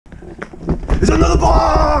is another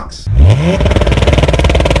box!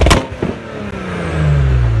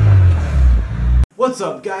 What's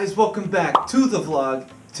up guys, welcome back to the vlog.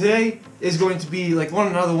 Today is going to be like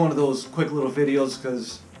another one of those quick little videos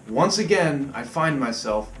because once again I find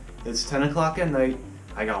myself, it's 10 o'clock at night,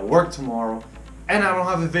 I got work tomorrow, and I don't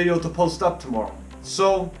have a video to post up tomorrow.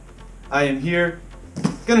 So I am here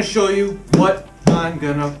gonna show you what I'm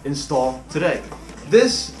gonna install today.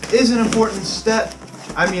 This is an important step.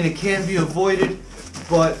 I mean, it can be avoided,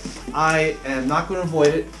 but I am not going to avoid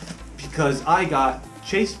it because I got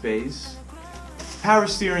ChaseBays power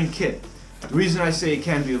steering kit. The reason I say it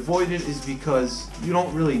can be avoided is because you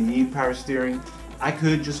don't really need power steering. I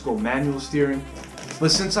could just go manual steering,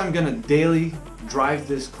 but since I'm gonna daily drive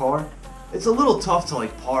this car, it's a little tough to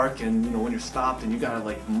like park and when you're stopped and you gotta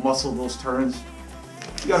like muscle those turns.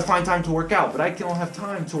 You gotta find time to work out, but I don't have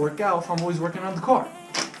time to work out if I'm always working on the car.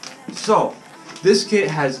 So this kit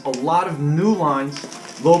has a lot of new lines,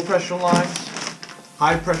 low pressure lines,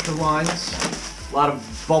 high pressure lines, a lot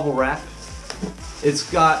of bubble wrap. It's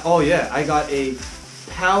got, oh yeah, I got a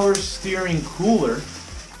power steering cooler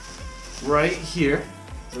right here.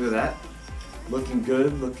 Look at that. Looking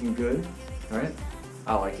good, looking good. Alright?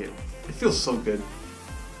 I like it. It feels so good.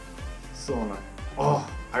 So nice.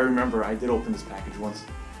 Oh, I remember I did open this package once.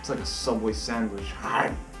 It's like a Subway sandwich.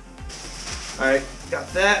 Alright,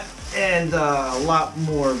 got that. And a lot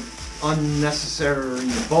more unnecessary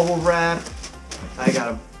bubble wrap. I got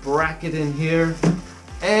a bracket in here.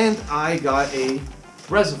 And I got a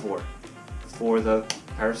reservoir for the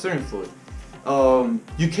power steering fluid.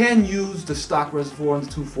 You can use the stock reservoir on the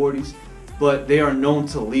 240s, but they are known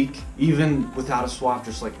to leak even without a swap,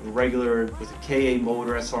 just like regular with a KA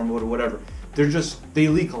motor, SR motor, whatever. They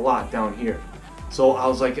leak a lot down here. So I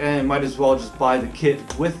was like, might as well just buy the kit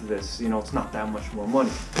with this. It's not that much more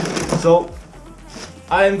money. So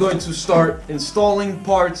I am going to start installing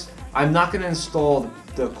parts. I'm not going to install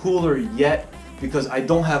the cooler yet because I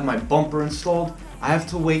don't have my bumper installed. I have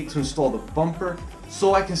to wait to install the bumper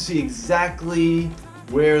so I can see exactly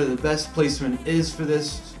where the best placement is for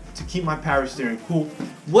this to keep my power steering cool.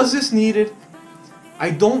 Was this needed? I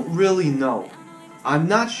don't really know. I'm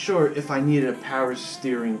not sure if I needed a power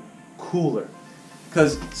steering cooler.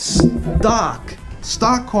 Because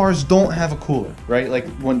stock cars don't have a cooler, right? Like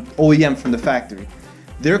when OEM from the factory.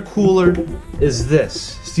 Their cooler is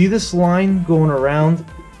this. See this line going around?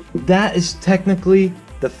 That is technically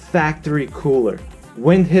the factory cooler.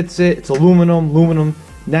 Wind hits it, it's aluminum. Aluminum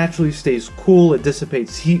naturally stays cool, it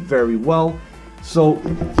dissipates heat very well. So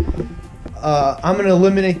I'm going to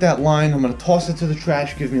eliminate that line. I'm going to toss it to the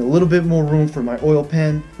trash, give me a little bit more room for my oil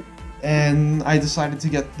pan. And I decided to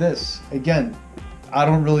get this. Again, I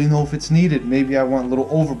don't really know if it's needed. Maybe I went a little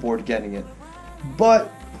overboard getting it. But,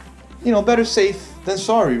 better safe than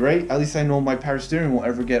sorry, right? At least I know my power steering won't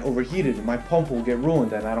ever get overheated and my pump will get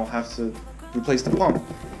ruined and I don't have to replace the pump.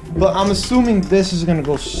 But I'm assuming this is going to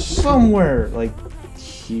go somewhere like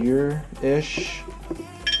here-ish.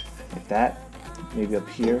 Like that. Maybe up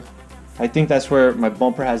here. I think that's where my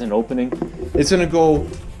bumper has an opening. It's going to go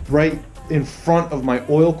right in front of my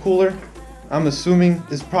oil cooler. I'm assuming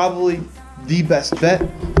is probably the best bet.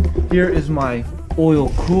 Here is my oil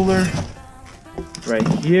cooler right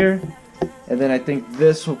here, and then I think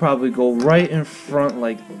this will probably go right in front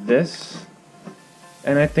like this,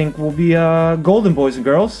 and I think we'll be golden, boys and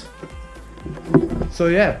girls. So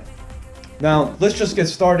yeah, now let's just get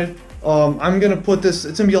started. I'm gonna put this,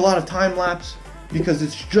 it's gonna be a lot of time lapse because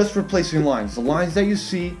it's just replacing lines. The lines that you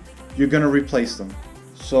see, you're gonna replace them.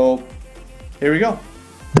 So here we go.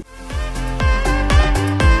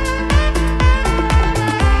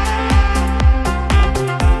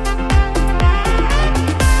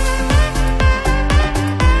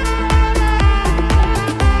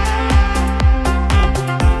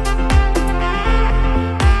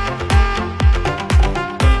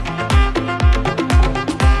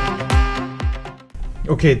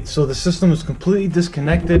 Okay, so the system is completely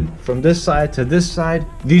disconnected from this side to this side.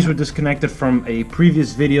 These were disconnected from a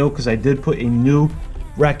previous video because I did put a new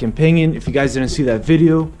rack and pinion. If you guys didn't see that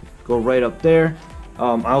video, go right up there.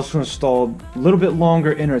 I also installed a little bit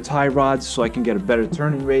longer inner tie rods so I can get a better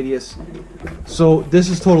turning radius. So this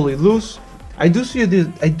is totally loose. I do see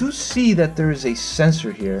that there is a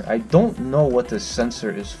sensor here. I don't know what this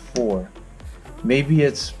sensor is for. Maybe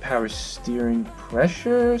it's power steering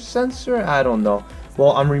pressure sensor? I don't know.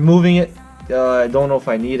 Well, I'm removing it. I don't know if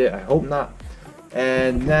I need it. I hope not.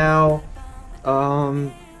 And now,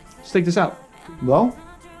 let's take this out. Well,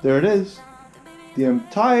 there it is. The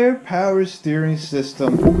entire power steering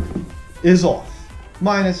system is off,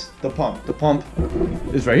 minus the pump. The pump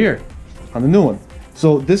is right here on the new one.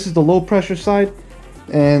 So this is the low pressure side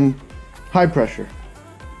and high pressure.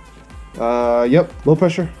 Yep, low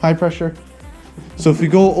pressure, high pressure. So if we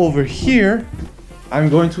go over here, I'm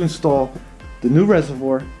going to install the new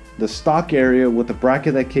reservoir, the stock area with the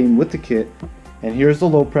bracket that came with the kit, and here's the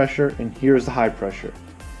low pressure and here's the high pressure.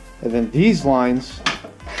 And then these lines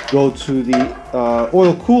go to the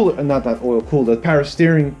oil cooler, not that oil cooler, the power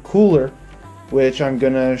steering cooler, which I'm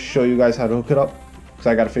gonna show you guys how to hook it up because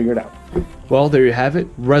I gotta figure it out. Well, there you have it.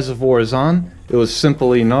 Reservoir is on. It was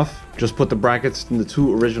simple enough. Just put the brackets in the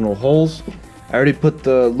two original holes. I already put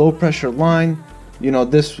the low pressure line. You know,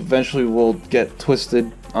 this eventually will get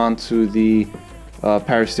twisted onto the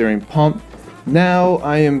power steering pump. Now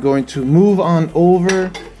I am going to move on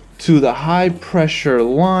over to the high pressure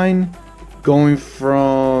line, going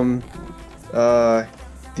from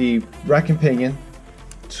the rack and pinion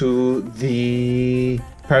to the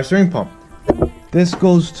power steering pump. This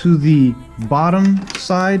goes to the bottom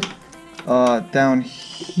side, down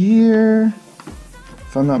here,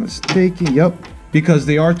 if I'm not mistaken. Yep, because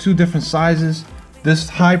they are two different sizes. This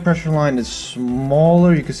high pressure line is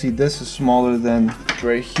smaller. You can see this is smaller than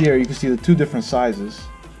right here. You can see the two different sizes.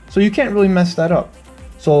 So you can't really mess that up.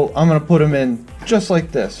 So I'm gonna put them in just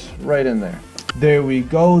like this, right in there. There we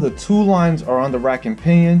go. The two lines are on the rack and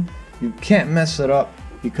pinion. You can't mess it up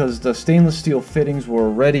because the stainless steel fittings were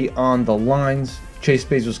already on the lines.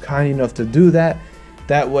 ChaseBays was kind enough to do that.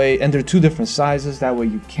 That way, and they're two different sizes. That way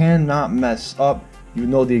you cannot mess up. You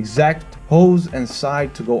know the exact hose and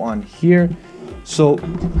side to go on here. So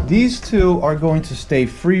these two are going to stay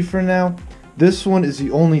free for now. This one is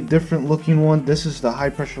the only different looking one. This is the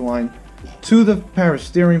high pressure line to the power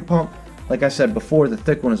steering pump. Like I said before, the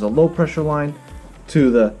thick one is a low pressure line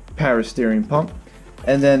to the power steering pump.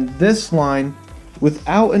 And then this line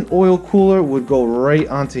without an oil cooler would go right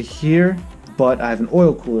onto here, but I have an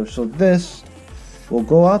oil cooler, so this will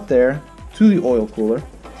go out there to the oil cooler.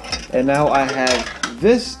 And now I have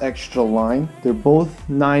this extra line. They're both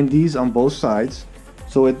 90s on both sides,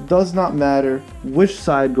 so it does not matter which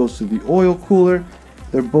side goes to the oil cooler.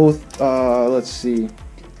 They're both let's see,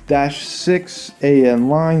 -6 AN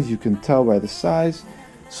lines. You can tell by the size.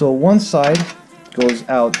 So one side goes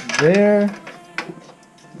out there,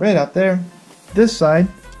 right out there. This side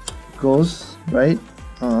goes right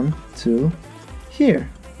on to here.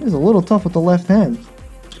 It's a little tough with the left hand.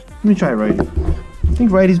 Let me try righty. I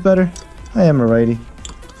think righty's better. I am a righty.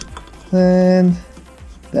 And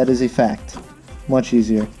that is a fact. Much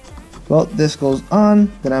easier. Well, this goes on.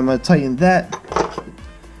 Then I'm going to tighten that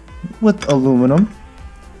with aluminum.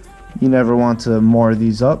 You never want to mar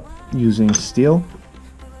these up using steel.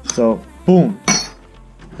 So, boom.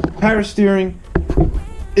 Power steering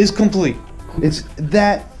is complete. It's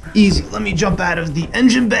that easy. Let me jump out of the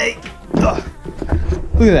engine bay. Ugh.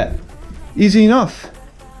 Look at that. Easy enough.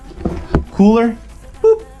 Cooler.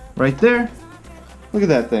 Boop. Right there. Look at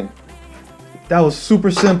that thing. That was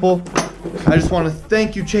super simple. I just want to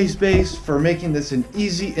thank you, ChaseBays, for making this an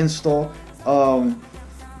easy install. Can't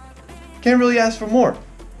really ask for more.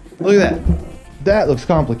 Look at that. That looks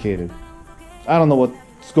complicated. I don't know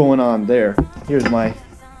what's going on there. Here's my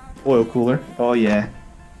oil cooler. Oh yeah.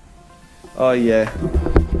 Oh yeah.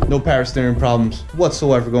 No power steering problems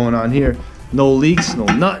whatsoever going on here. No leaks, no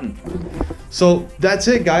nothing. So that's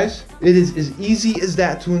it, guys. It is as easy as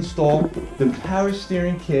that to install the power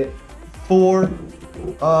steering kit for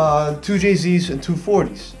 2JZs and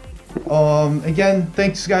 240s. Again,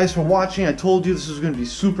 thanks guys for watching. I told you this was going to be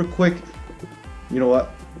super quick. You know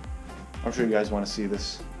what? I'm sure you guys want to see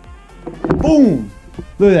this. Boom!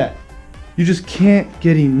 Look at that. You just can't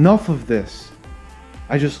get enough of this.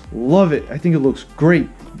 I just love it. I think it looks great.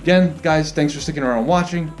 Again, guys, thanks for sticking around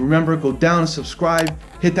watching. Remember, go down and subscribe.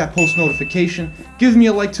 Hit that post notification. Give me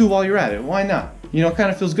a like too while you're at it. Why not? You know, it kind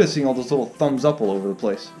of feels good seeing all those little thumbs up all over the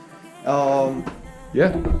place.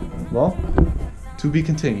 Yeah. Well, to be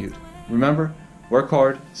continued. Remember, work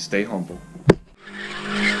hard, stay humble.